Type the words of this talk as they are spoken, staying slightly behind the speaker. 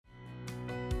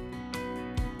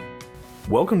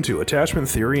Welcome to Attachment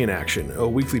Theory in Action, a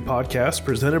weekly podcast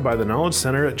presented by the Knowledge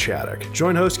Center at Chaddock.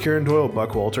 Join host Karen Doyle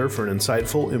Buckwalter for an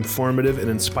insightful, informative, and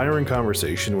inspiring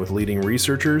conversation with leading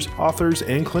researchers, authors,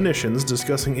 and clinicians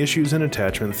discussing issues in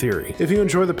attachment theory. If you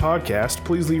enjoy the podcast,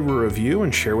 please leave a review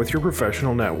and share with your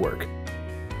professional network.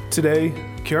 Today,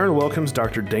 Karen welcomes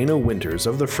Dr. Dana Winters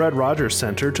of the Fred Rogers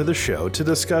Center to the show to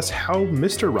discuss how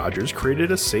Mr. Rogers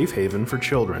created a safe haven for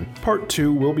children. Part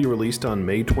 2 will be released on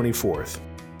May 24th.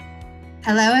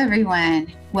 Hello,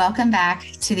 everyone. Welcome back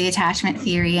to the Attachment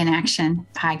Theory in Action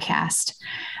podcast.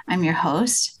 I'm your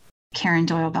host, Karen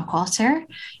Doyle Buckwalter,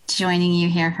 joining you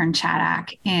here from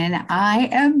Chaddock. And I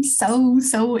am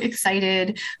so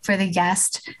excited for the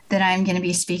guest that I'm going to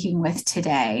be speaking with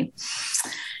today.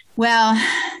 Well,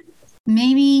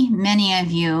 maybe many of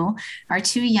you are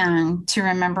too young to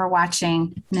remember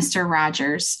watching Mr.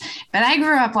 Rogers, but I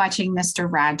grew up watching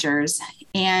Mr. Rogers.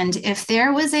 And if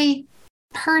there was a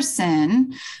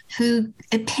person who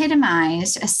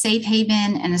epitomized a safe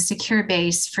haven and a secure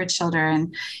base for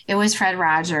children, it was Fred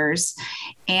Rogers.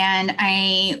 And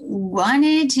I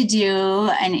wanted to do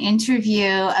an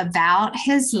interview about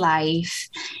his life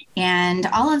and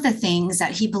all of the things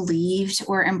that he believed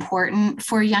were important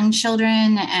for young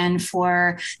children and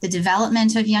for the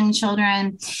development of young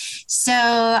children. So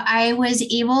I was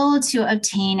able to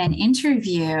obtain an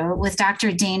interview with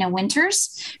Dr. Dana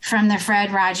Winters from the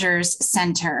Fred Rogers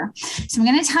Center. So I'm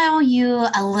going to tell you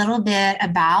a little bit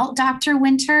about Dr.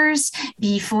 Winters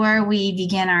before we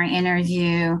begin our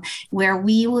interview, where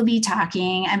we will be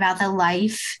talking about the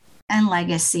life and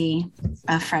legacy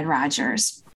of Fred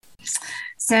Rogers.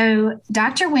 So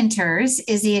Dr. Winters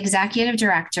is the executive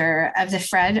director of the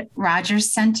Fred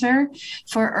Rogers Center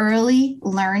for Early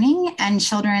Learning and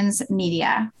Children's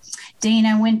Media.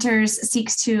 Dana Winters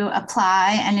seeks to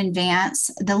apply and advance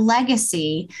the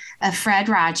legacy of Fred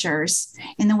Rogers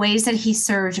in the ways that he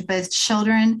served both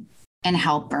children and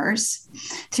helpers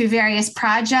through various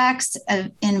projects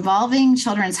involving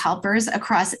children's helpers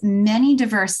across many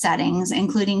diverse settings,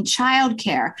 including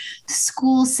childcare,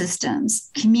 school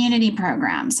systems, community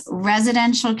programs,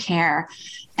 residential care,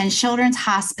 and children's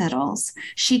hospitals.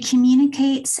 She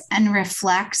communicates and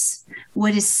reflects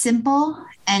what is simple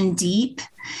and deep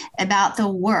about the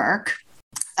work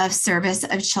of service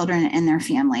of children and their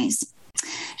families.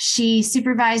 She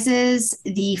supervises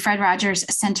the Fred Rogers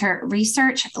Center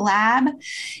Research Lab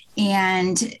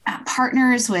and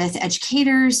partners with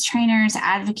educators, trainers,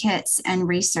 advocates, and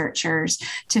researchers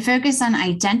to focus on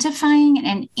identifying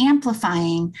and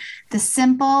amplifying the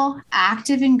simple,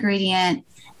 active ingredient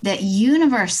that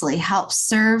universally helps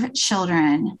serve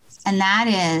children, and that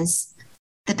is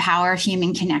the power of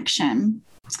human connection.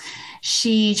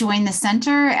 She joined the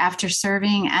center after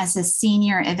serving as a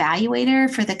senior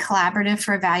evaluator for the Collaborative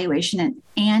for Evaluation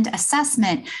and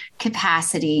Assessment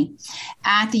capacity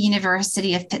at the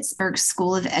University of Pittsburgh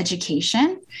School of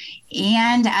Education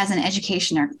and as an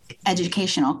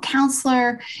educational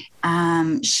counselor.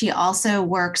 She also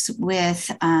works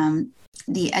with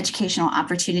the Educational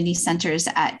Opportunity Centers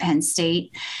at Penn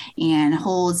State and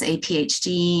holds a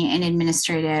PhD in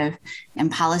Administrative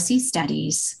and Policy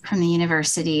Studies from the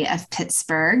University of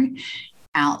Pittsburgh,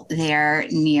 out there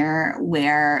near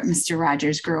where Mr.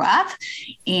 Rogers grew up,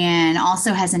 and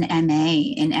also has an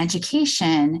MA in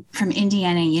Education from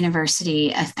Indiana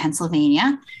University of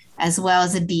Pennsylvania, as well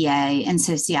as a BA in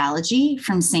Sociology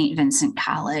from St. Vincent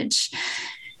College.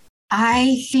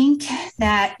 I think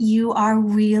that you are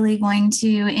really going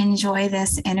to enjoy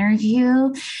this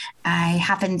interview. I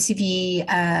happen to be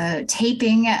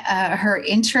taping her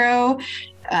intro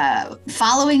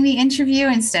following the interview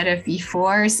instead of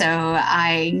before, so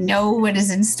I know what is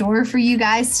in store for you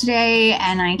guys today,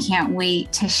 and I can't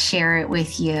wait to share it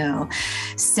with you.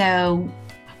 So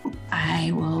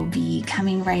I will be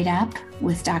coming right up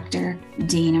with Dr.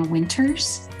 Dana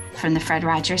Winters from the Fred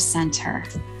Rogers Center.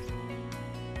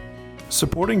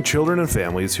 Supporting children and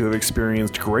families who have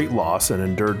experienced great loss and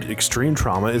endured extreme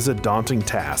trauma is a daunting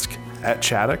task. At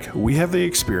Chaddock, we have the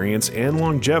experience and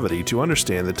longevity to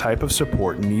understand the type of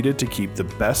support needed to keep the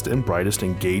best and brightest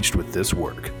engaged with this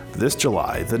work. This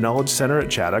July, the Knowledge Center at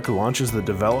Chaddock launches the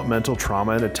Developmental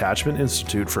Trauma and Attachment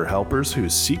Institute for helpers who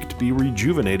seek to be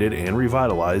rejuvenated and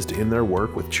revitalized in their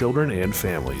work with children and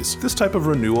families. This type of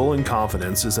renewal and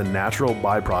confidence is a natural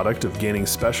byproduct of gaining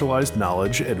specialized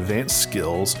knowledge, advanced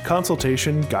skills,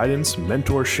 consultation, guidance,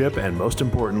 mentorship, and most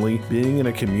importantly, being in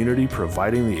a community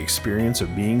providing the experience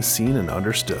of being seen and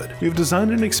understood. We've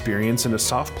designed an experience in a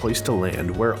soft place to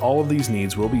land where all of these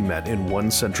needs will be met in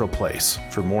one central place.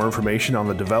 For more information on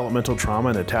the Developmental Trauma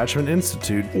and Attachment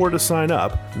Institute or to sign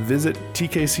up, visit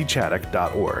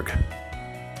tkcchaddock.org.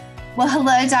 Well,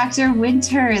 hello, Dr.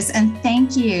 Winters, and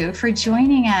thank you for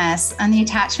joining us on the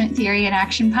Attachment Theory in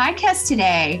Action podcast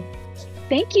today.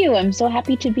 Thank you. I'm so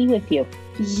happy to be with you.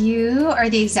 You are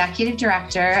the executive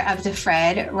director of the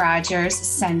Fred Rogers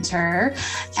Center,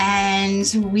 and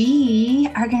we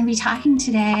are going to be talking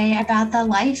today about the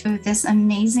life of this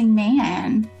amazing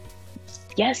man.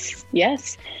 Yes.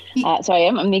 So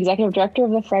I'm the executive director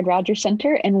of the Fred Rogers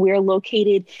Center, and we're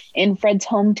located in Fred's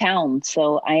hometown.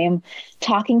 So I am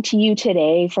talking to you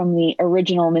today from the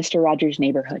original Mr. Rogers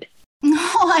neighborhood.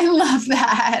 Oh, I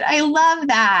love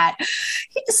that.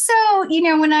 So,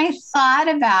 when I thought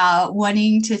about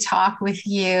wanting to talk with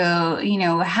you,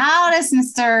 how does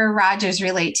Mr. Rogers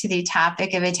relate to the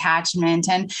topic of attachment?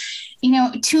 And,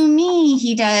 to me,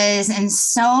 he does in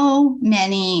so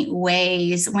many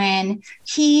ways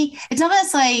it's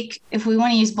almost like, if we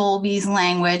want to use Bowlby's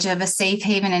language of a safe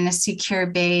haven and a secure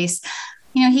base,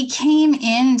 he came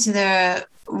into the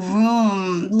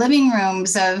living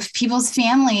rooms of people's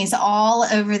families all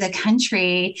over the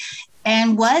country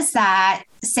and was that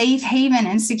safe haven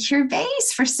and secure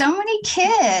base for so many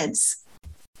kids.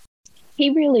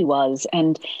 He really was.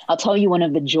 And I'll tell you, one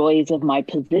of the joys of my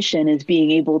position is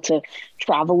being able to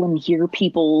travel and hear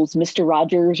people's Mr.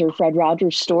 Rogers or Fred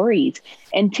Rogers stories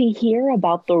and to hear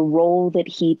about the role that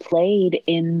he played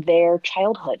in their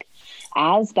childhood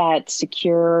as that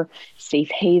secure, safe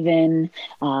haven,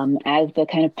 as the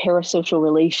kind of parasocial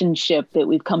relationship that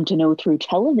we've come to know through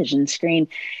television screen.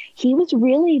 He was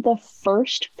really the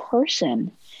first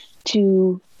person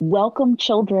to welcome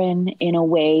children in a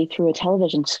way through a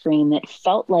television screen that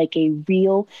felt like a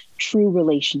real, true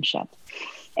relationship.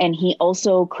 And he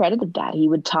also credited that. He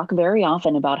would talk very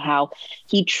often about how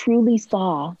he truly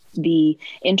saw the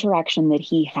interaction that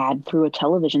he had through a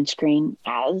television screen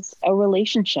as a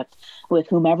relationship with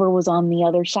whomever was on the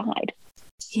other side.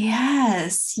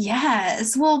 Yes.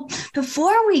 Well,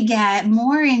 before we get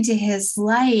more into his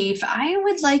life, I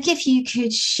would like if you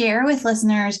could share with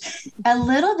listeners a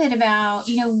little bit about,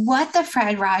 what the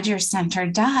Fred Rogers Center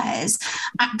does.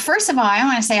 First of all, I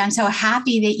want to say I'm so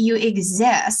happy that you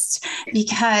exist,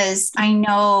 because I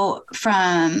know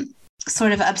from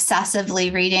sort of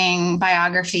obsessively reading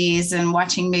biographies and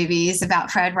watching movies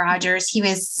about Fred Rogers, he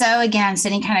was so against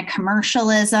any kind of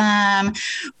commercialism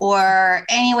or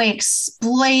anyway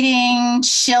exploiting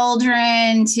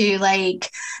children to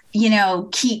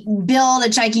build a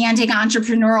gigantic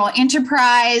entrepreneurial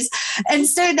enterprise. And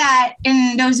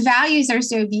those values are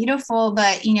so beautiful,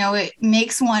 but, it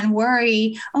makes one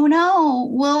worry, oh no,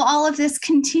 will all of this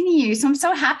continue? So I'm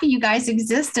so happy you guys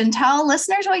exist, and tell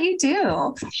listeners what you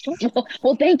do.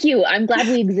 Well, thank you. I'm glad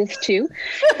we exist too.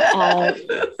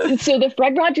 So the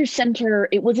Fred Rogers Center,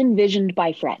 it was envisioned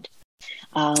by Fred.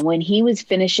 When he was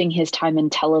finishing his time in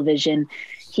television,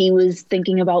 he was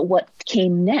thinking about what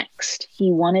came next.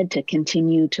 He wanted to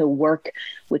continue to work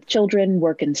with children,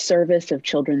 work in service of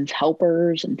children's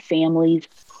helpers and families.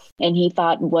 And he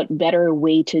thought, what better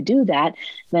way to do that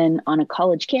than on a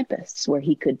college campus where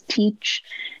he could teach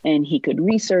and he could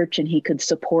research and he could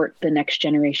support the next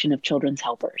generation of children's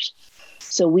helpers.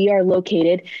 So we are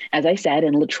located, as I said,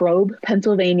 in Latrobe,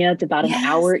 Pennsylvania. It's about an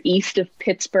hour east of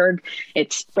Pittsburgh.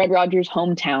 It's Fred Rogers'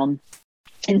 hometown.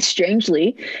 And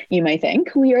strangely, you may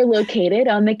think, we are located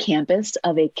on the campus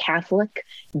of a Catholic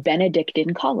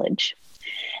Benedictine college.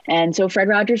 And so Fred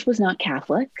Rogers was not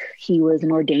Catholic. He was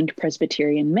an ordained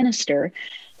Presbyterian minister,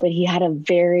 but he had a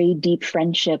very deep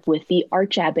friendship with the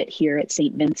Archabbot here at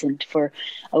St. Vincent for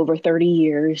over 30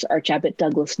 years, Archabbot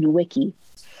Douglas Nowicki,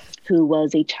 who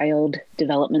was a child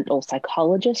developmental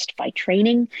psychologist by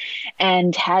training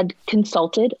and had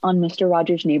consulted on Mr.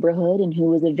 Rogers' neighborhood, and who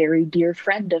was a very dear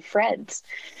friend of Fred's.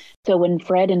 So when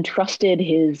Fred entrusted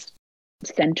his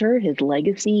center, his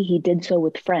legacy, he did so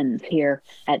with friends here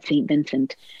at St.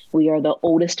 Vincent. We are the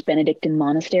oldest Benedictine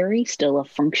monastery, still a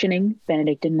functioning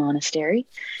Benedictine monastery.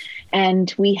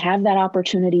 And we have that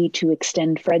opportunity to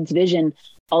extend Fred's vision,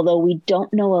 although we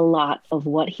don't know a lot of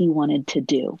what he wanted to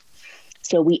do.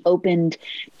 So we opened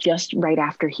just right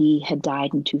after he had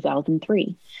died in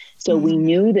 2003. So we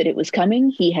knew that it was coming.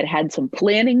 He had had some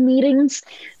planning meetings,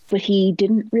 but he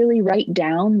didn't really write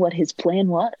down what his plan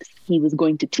was. He was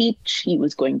going to teach, he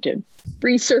was going to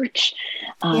research.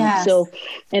 So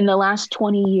in the last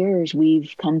 20 years,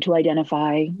 we've come to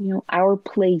identify, our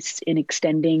place in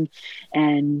extending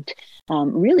and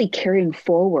really carrying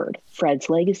forward Fred's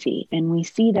legacy. And we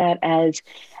see that as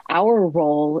our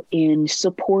role in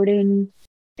supporting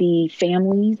the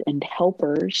families and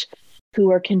helpers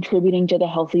who are contributing to the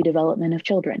healthy development of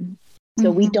children. So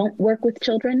we don't work with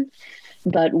children,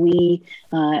 but we,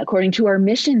 according to our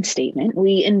mission statement,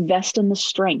 we invest in the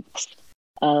strengths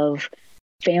of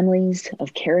families,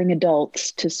 of caring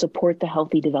adults to support the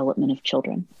healthy development of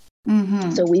children.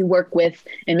 Mm-hmm. So we work with,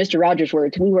 in Mr. Rogers'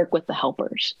 words, we work with the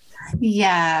helpers.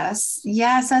 Yes.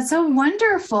 Yes. That's so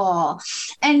wonderful.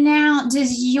 And now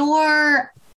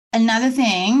another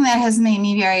thing that has made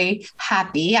me very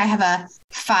happy, I have a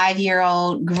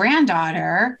 5-year-old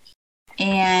granddaughter,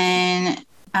 and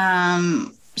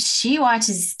she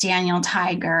watches Daniel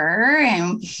Tiger,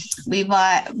 and we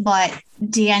bought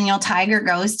Daniel Tiger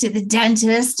Goes to the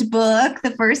Dentist book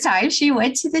the first time she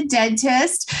went to the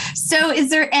dentist. So is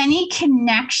there any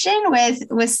connection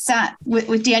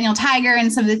with Daniel Tiger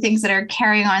and some of the things that are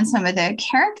carrying on some of the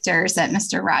characters that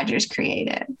Mr. Rogers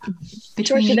created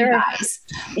between you guys?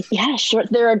 Yeah, sure.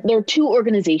 There are two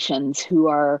organizations who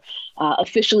are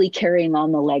officially carrying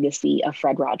on the legacy of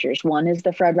Fred Rogers. One is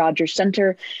the Fred Rogers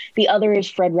Center. The other is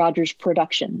Fred Rogers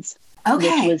Productions,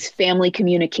 which was Family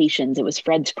Communications. It was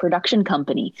Fred's production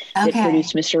company that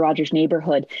produced Mr. Rogers'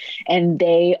 Neighborhood. And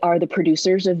they are the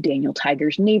producers of Daniel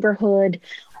Tiger's Neighborhood,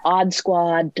 Odd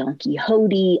Squad, Don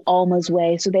Quixote, Alma's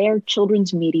Way. So they are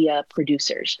children's media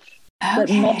producers.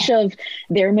 But much of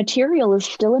their material is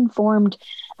still informed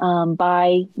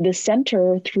by the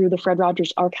center through the Fred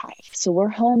Rogers Archive. So we're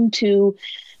home to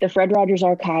the Fred Rogers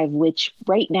Archive, which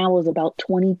right now is about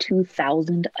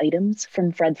 22,000 items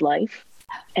from Fred's life.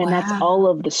 And that's all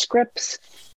of the scripts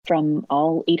from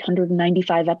all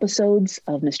 895 episodes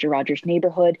of Mr. Rogers'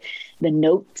 Neighborhood, the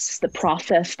notes, the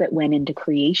process that went into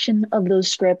creation of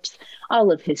those scripts,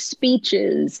 all of his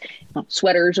speeches,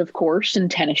 sweaters, of course, and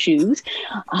tennis shoes,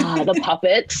 the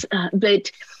puppets,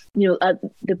 but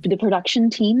the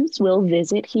production teams will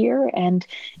visit here, and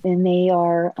they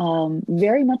are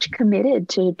very much committed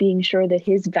to being sure that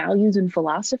his values and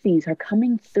philosophies are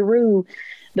coming through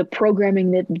the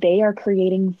programming that they are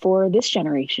creating for this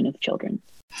generation of children.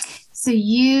 So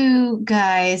you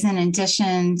guys, in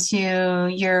addition to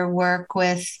your work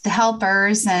with the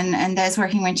helpers and those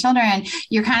working with children,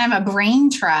 you're kind of a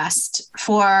brain trust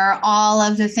for all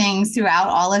of the things throughout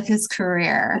all of his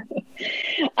career.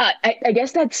 I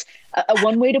guess that's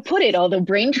one way to put it, although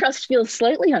brain trust feels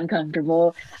slightly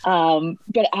uncomfortable.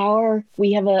 But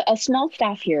we have a small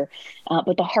staff here,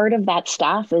 but the heart of that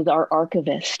staff is our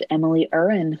archivist, Emily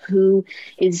Urin, who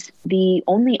is the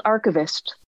only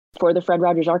archivist for the Fred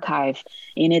Rogers Archive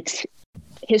in its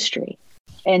history.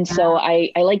 And so I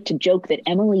like to joke that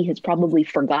Emily has probably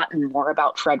forgotten more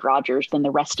about Fred Rogers than the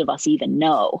rest of us even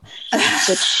know.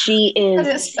 But she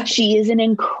is an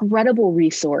incredible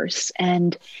resource,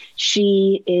 and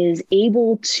she is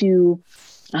able to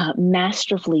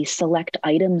masterfully select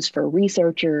items for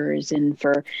researchers and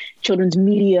for children's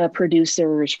media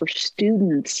producers, for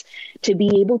students to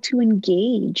be able to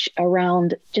engage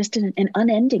around just an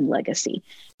unending legacy.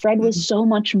 Fred was so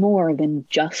much more than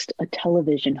just a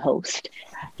television host.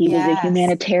 He was a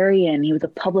humanitarian. He was a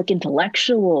public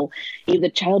intellectual. He was a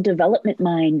child development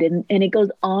mind, and it goes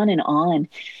on and on.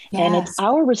 Yes. And it's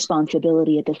our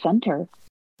responsibility at the center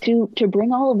to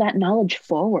bring all of that knowledge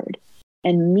forward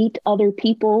and meet other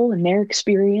people and their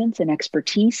experience and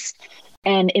expertise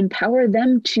and empower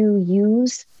them to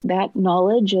use that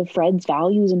knowledge of Fred's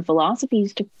values and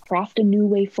philosophies to craft a new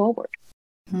way forward.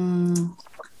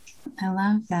 I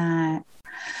love that.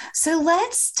 So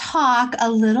let's talk a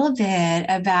little bit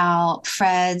about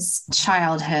Fred's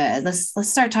childhood. Let's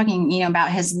start talking,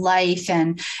 about his life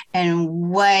and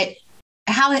what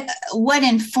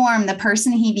informed the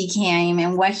person he became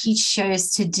and what he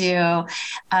chose to do.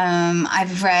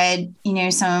 I've read,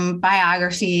 some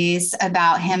biographies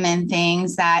about him and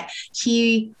things that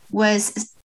he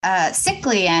was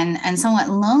sickly and somewhat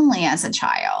lonely as a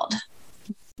child.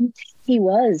 He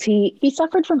was. He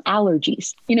suffered from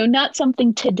allergies, not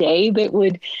something today that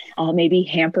would maybe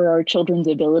hamper our children's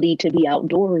ability to be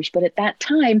outdoors. But at that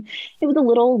time, it was a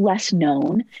little less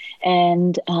known.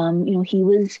 And,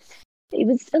 he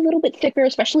was a little bit sicker,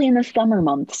 especially in the summer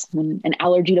months when an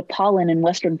allergy to pollen in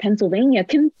Western Pennsylvania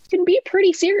can be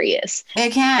pretty serious.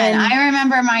 It can. And I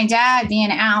remember my dad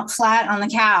being out flat on the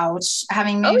couch,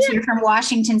 having moved here from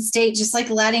Washington State, just like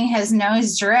letting his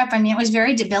nose drip. I mean, it was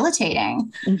very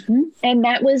debilitating. Mm-hmm. And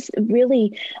that was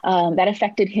really, that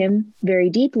affected him very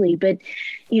deeply. But,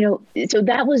 so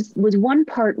that was one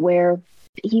part where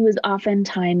he was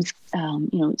oftentimes,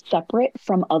 separate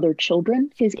from other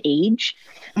children his age,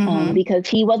 because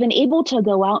he wasn't able to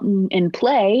go out and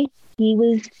play. He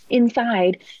was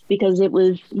inside because it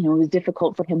was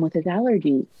difficult for him with his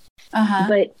allergies.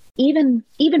 But even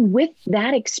with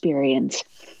that experience,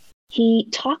 he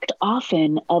talked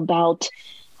often about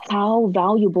how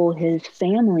valuable his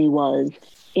family was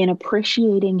in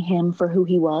appreciating him for who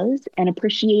he was and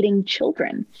appreciating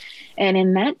children. And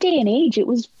in that day and age, it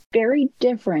was very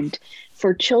different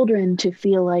for children to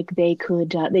feel like they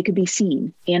could be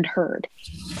seen and heard.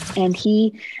 And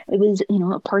it was,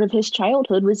 a part of his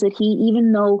childhood was that he,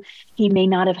 even though he may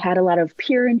not have had a lot of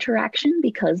peer interaction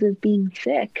because of being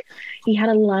sick, he had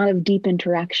a lot of deep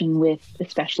interaction with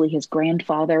especially his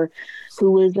grandfather,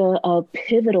 who was a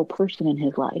pivotal person in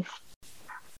his life.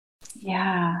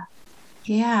 Yeah.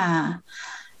 Yeah.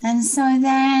 And so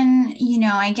then,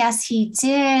 I guess he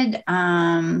did,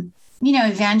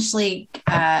 eventually,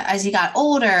 as he got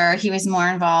older, he was more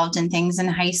involved in things in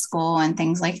high school and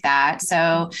things like that.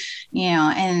 So,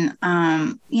 then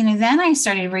I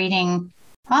started reading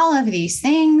all of these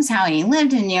things, how he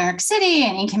lived in New York City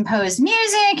and he composed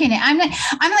music. And I'm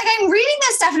reading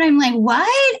this stuff and I'm like,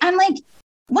 what? I'm like,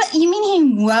 what, you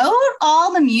mean he wrote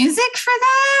all the music for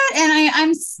that?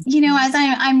 And as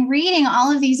I'm reading all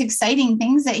of these exciting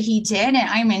things that he did, and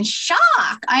I'm in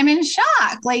shock.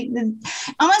 Like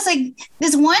almost like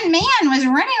this one man was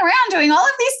running around doing all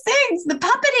of these things, the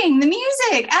puppeting, the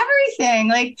music, everything.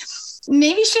 Like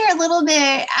maybe share a little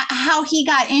bit how he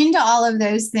got into all of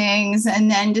those things and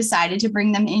then decided to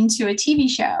bring them into a TV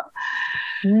show.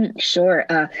 Sure.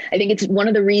 I think it's one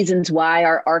of the reasons why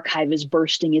our archive is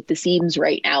bursting at the seams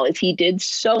right now, is he did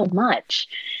so much.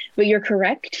 But you're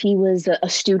correct. He was a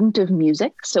student of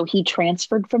music. So he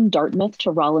transferred from Dartmouth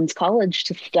to Rollins College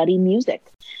to study music,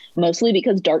 mostly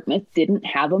because Dartmouth didn't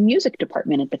have a music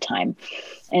department at the time.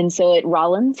 And so at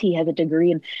Rollins, he has a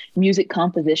degree in music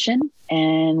composition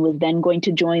and was then going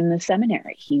to join the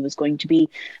seminary. He was going to be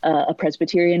a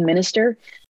Presbyterian minister.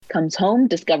 Comes home,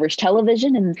 discovers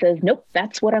television, and says, nope,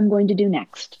 that's what I'm going to do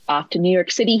next. Off to New York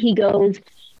City he goes,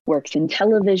 works in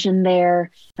television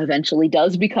there, eventually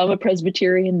does become a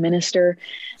Presbyterian minister.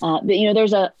 But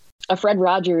there's a Fred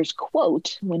Rogers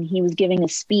quote when he was giving a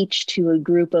speech to a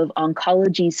group of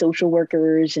oncology social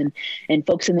workers and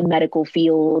folks in the medical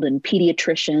field and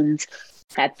pediatricians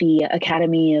at the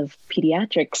Academy of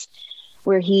Pediatrics,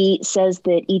 where he says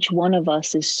that each one of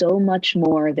us is so much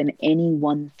more than any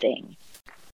one thing.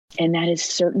 And that is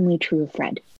certainly true of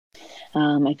Fred.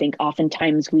 I think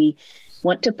oftentimes we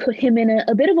want to put him in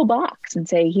a bit of a box and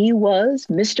say he was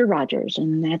Mr. Rogers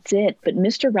and that's it. But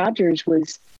Mr. Rogers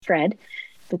was Fred,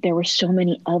 but there were so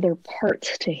many other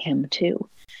parts to him too.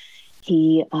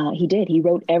 He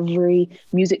wrote every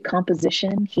music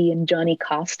composition. He and Johnny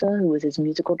Costa, who was his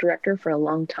musical director for a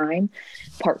long time,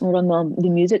 partnered on the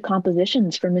music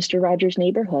compositions for Mr. Rogers'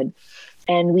 Neighborhood.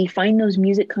 And we find those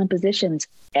music compositions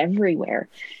everywhere.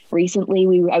 Recently,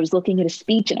 I was looking at a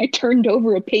speech and I turned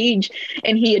over a page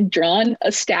and he had drawn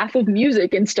a staff of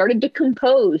music and started to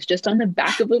compose just on the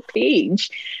back of a page.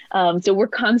 So we're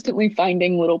constantly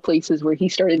finding little places where he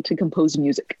started to compose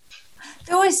music.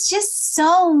 There was just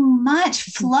so much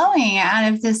flowing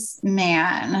out of this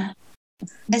man.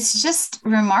 It's just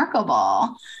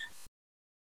remarkable.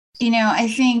 I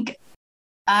think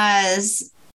I've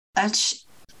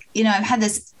had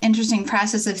this interesting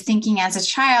process of thinking as a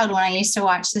child when I used to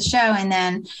watch the show. And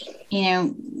then,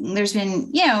 there's been,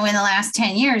 in the last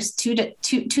 10 years,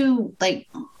 two like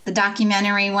the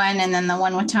documentary one and then the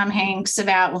one with Tom Hanks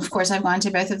about, well, of course, I've gone to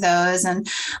both of those and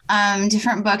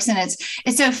different books. And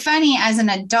it's so funny as an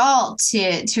adult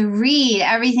to read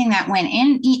everything that went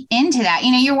into that.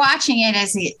 You're watching it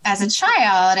as a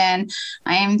child and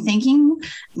I am thinking,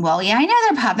 well, yeah, I know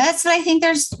they're puppets, but I think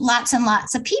there's lots and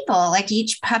lots of people. Like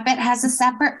each puppet has a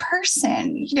separate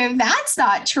person. That's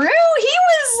not true. He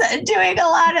was doing a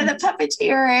lot of the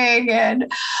puppeteering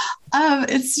and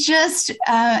it's just,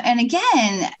 and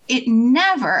again, it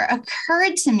never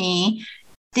occurred to me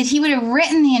that he would have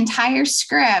written the entire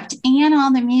script and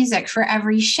all the music for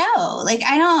every show. Like,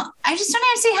 I just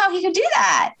don't see how he could do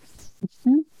that.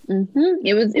 Mm-hmm. Mm-hmm.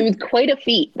 It was quite a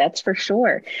feat, that's for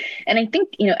sure. And I think,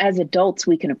 as adults,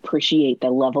 we can appreciate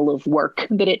the level of work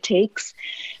that it takes.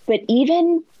 But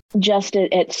even just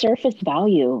at surface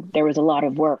value, there was a lot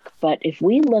of work. But if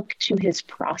we look to his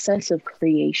process of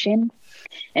creation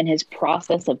and his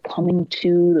process of coming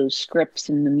to those scripts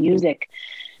and the music,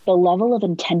 the level of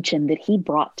intention that he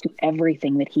brought to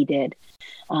everything that he did.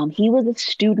 He was a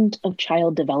student of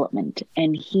child development,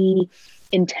 and he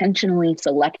intentionally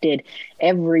selected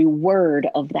every word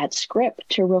of that script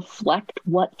to reflect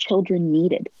what children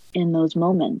needed in those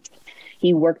moments.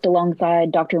 He worked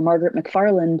alongside Dr. Margaret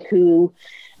McFarland, who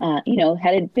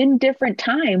had it been different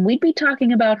time, we'd be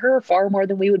talking about her far more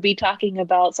than we would be talking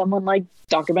about someone like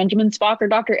Dr. Benjamin Spock or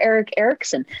Dr. Eric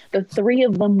Erickson. The three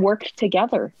of them worked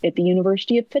together at the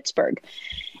University of Pittsburgh.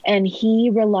 And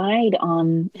he relied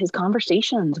on his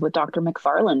conversations with Dr.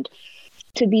 McFarland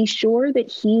to be sure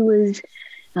that he was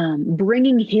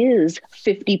bringing his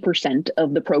 50%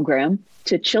 of the program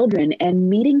to children and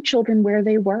meeting children where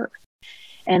they were.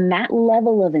 And that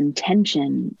level of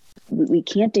intention, we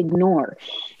can't ignore,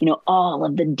 all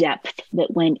of the depth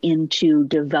that went into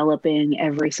developing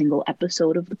every single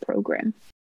episode of the program.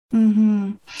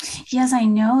 Mm-hmm. Yes, I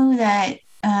know that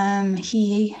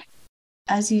he,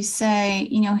 as you say,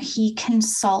 he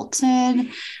consulted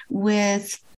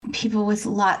with people with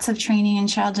lots of training in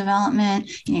child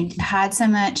development, had so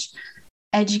much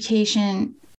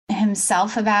education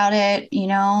himself about it,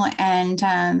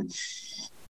 and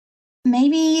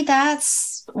maybe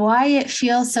that's why it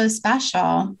feels so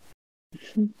special.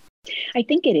 I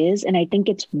think it is. And I think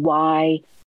it's why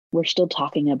we're still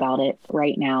talking about it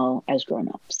right now as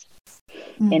grown-ups.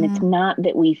 Mm-hmm. And it's not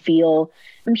that we feel,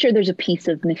 I'm sure there's a piece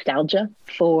of nostalgia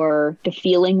for the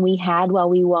feeling we had while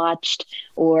we watched,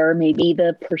 or maybe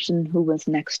the person who was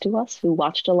next to us who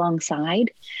watched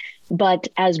alongside. But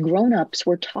as grown-ups,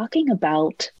 we're talking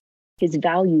about his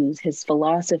values, his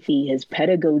philosophy, his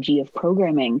pedagogy of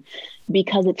programming,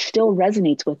 because it still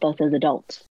resonates with us as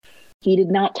adults. He did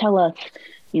not tell us,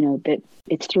 that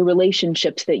it's through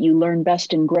relationships that you learn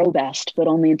best and grow best, but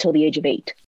only until the age of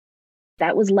 8.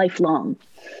 That was lifelong.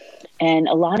 And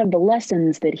a lot of the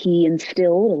lessons that he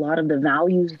instilled, a lot of the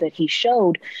values that he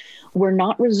showed were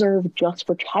not reserved just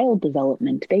for child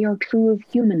development. They are true of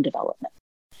human development.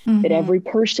 Mm-hmm. That every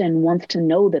person wants to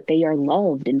know that they are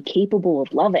loved and capable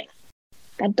of loving.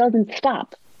 That doesn't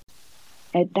stop.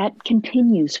 That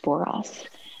continues for us.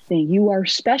 You are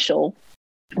special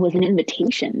was an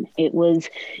invitation. It was,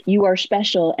 you are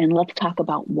special, and let's talk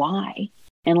about why.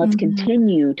 And let's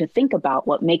continue to think about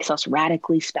what makes us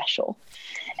radically special.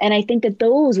 And I think that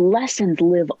those lessons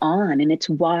live on, and it's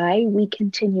why we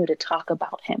continue to talk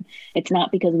about him. It's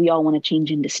not because we all want to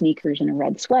change into sneakers and a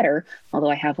red sweater, although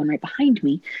I have one right behind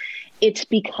me. It's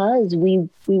because we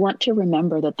want to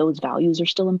remember that those values are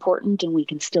still important and we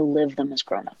can still live them as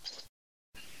grown-ups.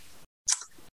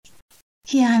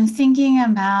 Yeah, I'm thinking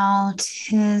about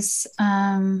his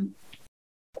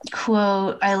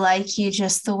quote, "I like you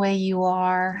just the way you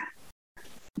are."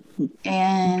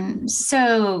 And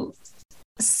so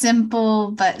simple,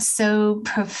 but so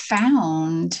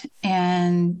profound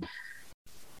and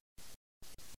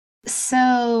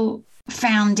so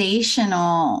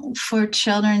foundational for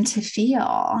children to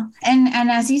feel. And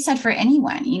as you said, for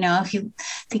anyone, if you're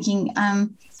thinking,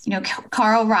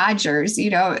 Carl Rogers,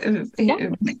 that's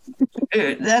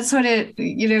what it,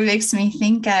 makes me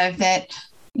think of, that,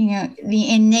 the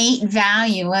innate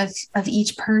value of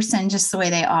each person just the way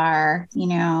they are,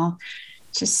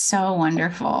 just so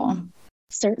wonderful.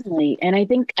 Certainly. And I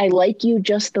think "I like you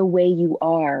just the way you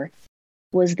are"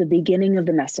 was the beginning of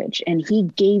the message. And he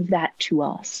gave that to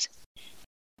us.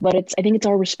 But I think it's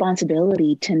our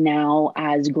responsibility to now,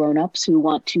 as grown-ups who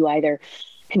want to either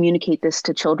communicate this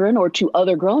to children or to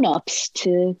other grown-ups,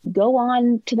 to go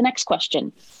on to the next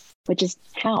question, which is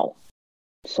how.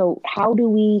 So how do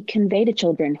we convey to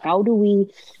children? How do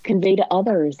we convey to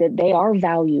others that they are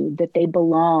valued, that they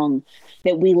belong,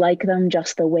 that we like them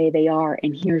just the way they are,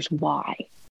 and here's why?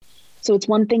 So it's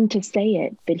one thing to say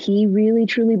it, but he really,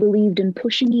 truly believed in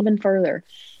pushing even further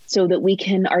so that we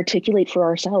can articulate for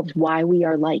ourselves why we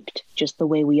are liked just the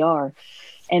way we are,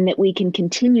 and that we can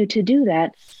continue to do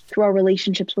that through our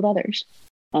relationships with others.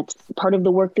 That's part of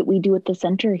the work that we do at the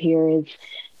center here, is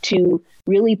to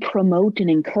really promote and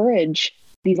encourage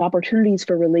these opportunities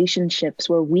for relationships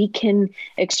where we can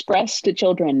express to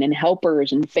children and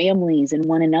helpers and families and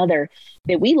one another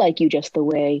that we like you just the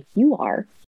way you are,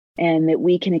 and that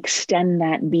we can extend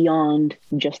that beyond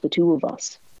just the two of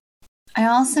us. I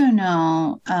also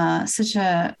know such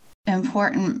a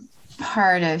important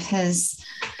part of his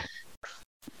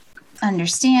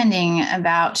understanding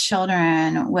about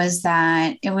children was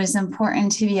that it was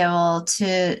important to be able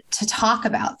to talk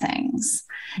about things.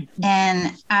 Mm-hmm.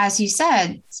 And as you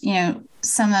said,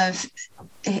 some of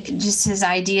just his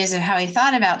ideas of how he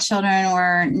thought about children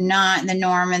were not the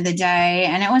norm of the day.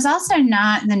 And it was also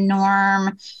not the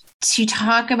norm to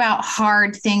talk about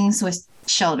hard things with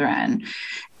children.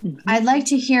 Mm-hmm. I'd like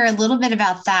to hear a little bit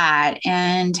about that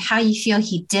and how you feel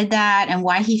he did that and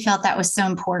why he felt that was so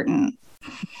important.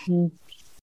 Mm-hmm.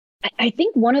 I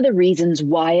think one of the reasons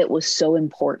why it was so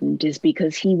important is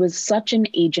because he was such an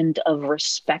agent of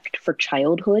respect for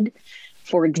childhood,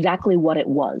 for exactly what it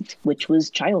was, which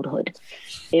was childhood.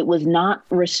 It was not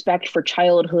respect for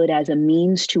childhood as a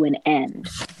means to an end,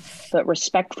 but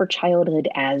respect for childhood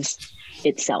as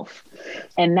itself.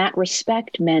 And that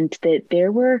respect meant that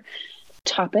there were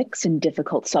topics and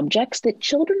difficult subjects that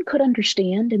children could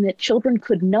understand and that children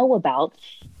could know about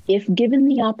if given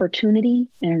the opportunity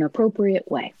in an appropriate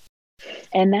way.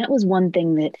 And that was one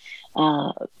thing that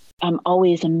I'm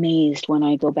always amazed when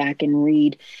I go back and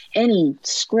read any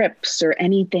scripts or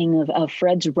anything of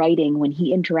Fred's writing when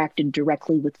he interacted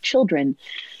directly with children,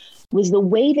 was the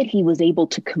way that he was able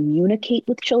to communicate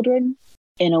with children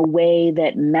in a way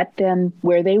that met them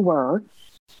where they were,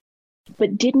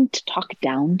 but didn't talk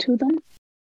down to them.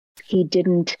 He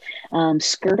didn't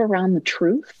skirt around the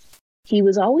truth. He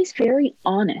was always very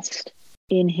honest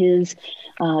in his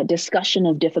discussion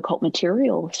of difficult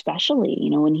material, especially,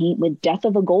 with Death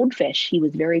of a Goldfish, he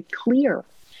was very clear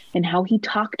in how he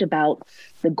talked about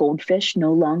the goldfish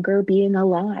no longer being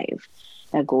alive.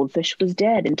 That goldfish was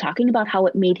dead, and talking about how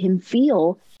it made him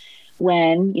feel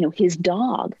when, his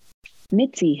dog,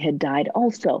 Mitzi, had died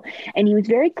also. And he was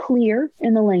very clear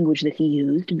in the language that he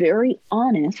used, very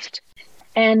honest,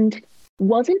 and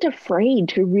wasn't afraid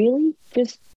to really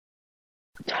just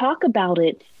talk about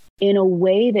it in a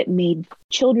way that made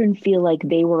children feel like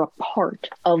they were a part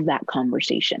of that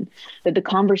conversation, that the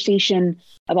conversation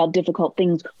about difficult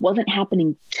things wasn't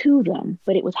happening to them,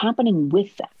 but it was happening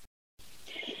with them.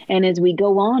 And as we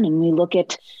go on and we look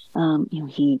at,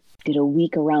 he did a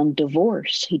week around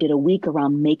divorce, he did a week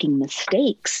around making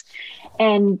mistakes,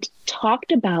 and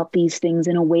talked about these things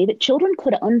in a way that children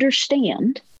could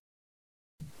understand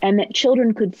and that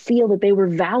children could feel that they were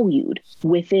valued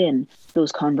within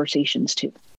those conversations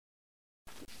too.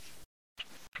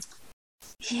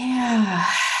 Yeah.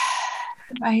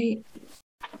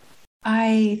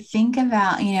 I think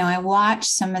about, I watch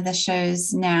some of the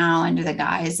shows now under the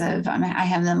guise of, I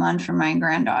have them on for my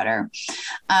granddaughter.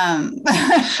 But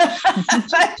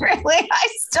really, I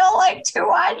still like to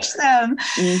watch them.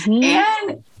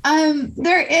 Mm-hmm. And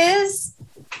there is,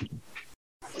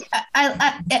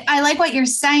 I like what you're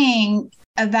saying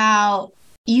about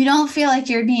you don't feel like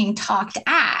you're being talked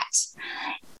at.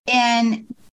 And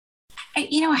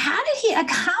how did he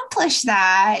accomplish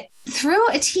that through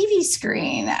a TV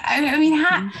screen? Part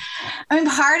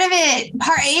of it,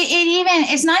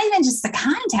 it's not even just the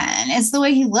content. It's the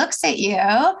way he looks at you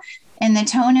and the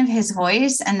tone of his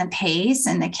voice and the pace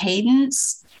and the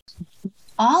cadence,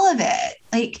 all of it.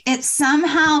 Like, it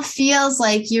somehow feels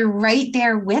like you're right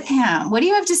there with him. What do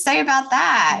you have to say about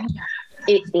that?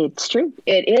 It's true.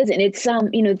 It is. And it's,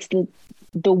 it's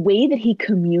the way that he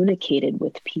communicated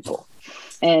with people.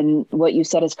 And what you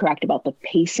said is correct about the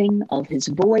pacing of his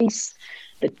voice,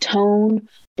 the tone,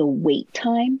 the wait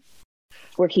time,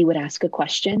 where he would ask a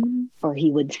question or he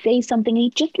would say something and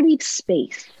he'd just leave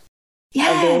space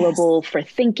available for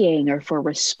thinking or for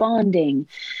responding.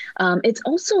 It's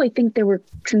also, I think there were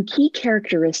some key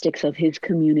characteristics of his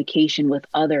communication with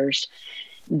others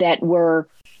that were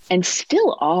and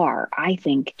still are, I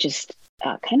think, just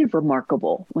kind of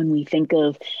remarkable when we think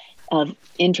of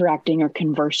interacting or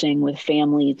conversing with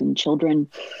families and children.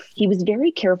 He was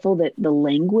very careful that the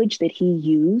language that he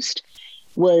used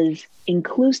was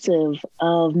inclusive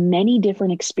of many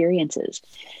different experiences,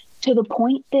 to the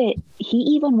point that he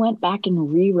even went back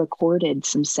and re-recorded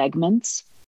some segments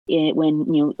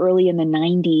when, early in the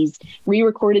 90s,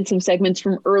 re-recorded some segments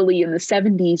from early in the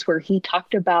 70s where he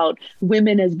talked about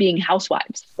women as being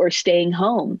housewives or staying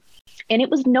home. And it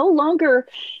was no longer,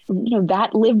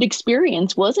 that lived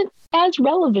experience wasn't as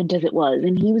relevant as it was.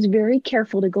 And he was very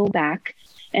careful to go back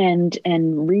and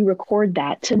re-record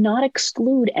that to not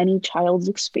exclude any child's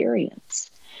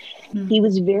experience. Mm-hmm. He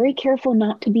was very careful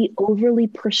not to be overly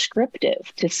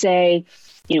prescriptive, to say,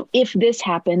 if this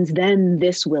happens, then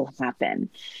this will happen.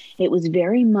 It was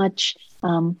very much,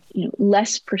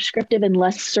 less prescriptive and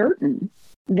less certain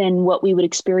than what we would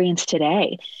experience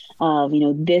today.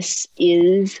 This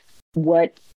is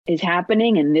what is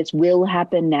happening and this will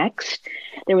happen next.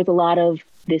 There was a lot of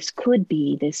this could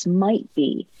be, this might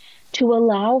be, to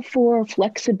allow for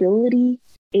flexibility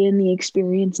in the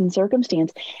experience and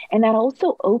circumstance. And that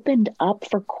also opened up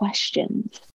for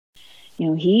questions.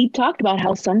 He talked about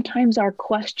how sometimes our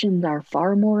questions are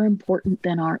far more important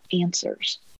than our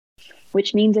answers,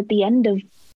 which means at the end of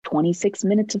 26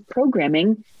 minutes of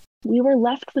programming, we were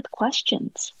left with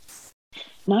questions.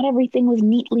 Not everything was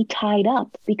neatly tied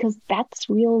up, because that's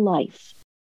real life.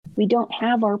 We don't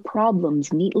have our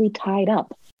problems neatly tied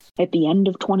up at the end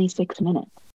of 26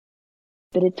 minutes.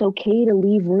 But it's okay to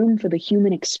leave room for the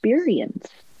human experience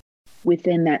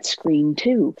within that screen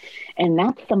too. And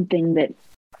that's something that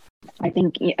I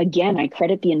think, again, I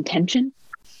credit the intention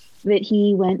that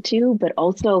he went to, but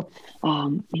also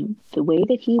the way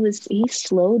that he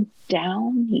slowed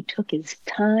down, he took his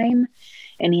time,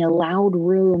 and he allowed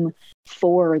room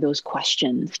for those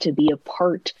questions to be a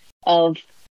part of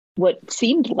what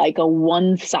seemed like a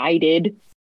one-sided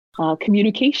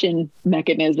communication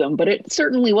mechanism, but it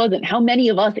certainly wasn't. How many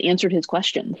of us answered his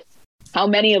questions? how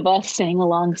many of us sang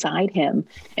alongside him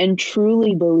and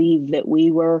truly believe that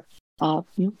we were,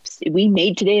 we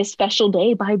made today a special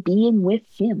day by being with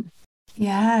him.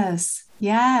 Yes.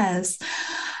 Yes.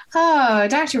 Oh,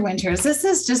 Dr. Winters, this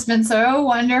has just been so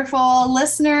wonderful.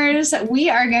 Listeners, we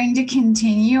are going to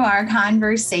continue our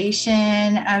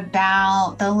conversation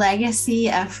about the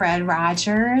legacy of Fred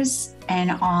Rogers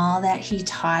and all that he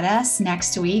taught us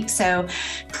next week. So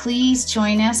please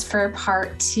join us for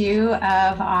part 2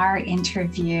 of our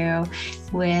interview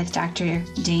with Dr.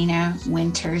 Dana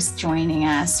Winters joining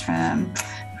us from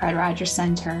Fred Rogers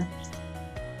Center.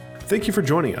 Thank you for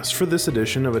joining us for this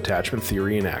edition of Attachment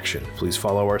Theory in Action. Please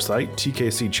follow our site,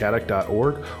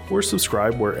 tkcchaddock.org, or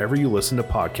subscribe wherever you listen to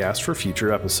podcasts for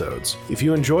future episodes. If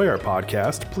you enjoy our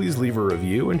podcast, please leave a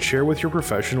review and share with your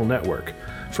professional network.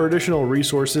 For additional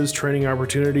resources, training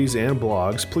opportunities, and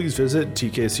blogs, please visit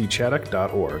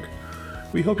tkcchaddock.org.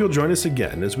 We hope you'll join us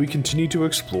again as we continue to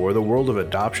explore the world of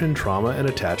adoption, trauma, and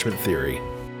attachment theory.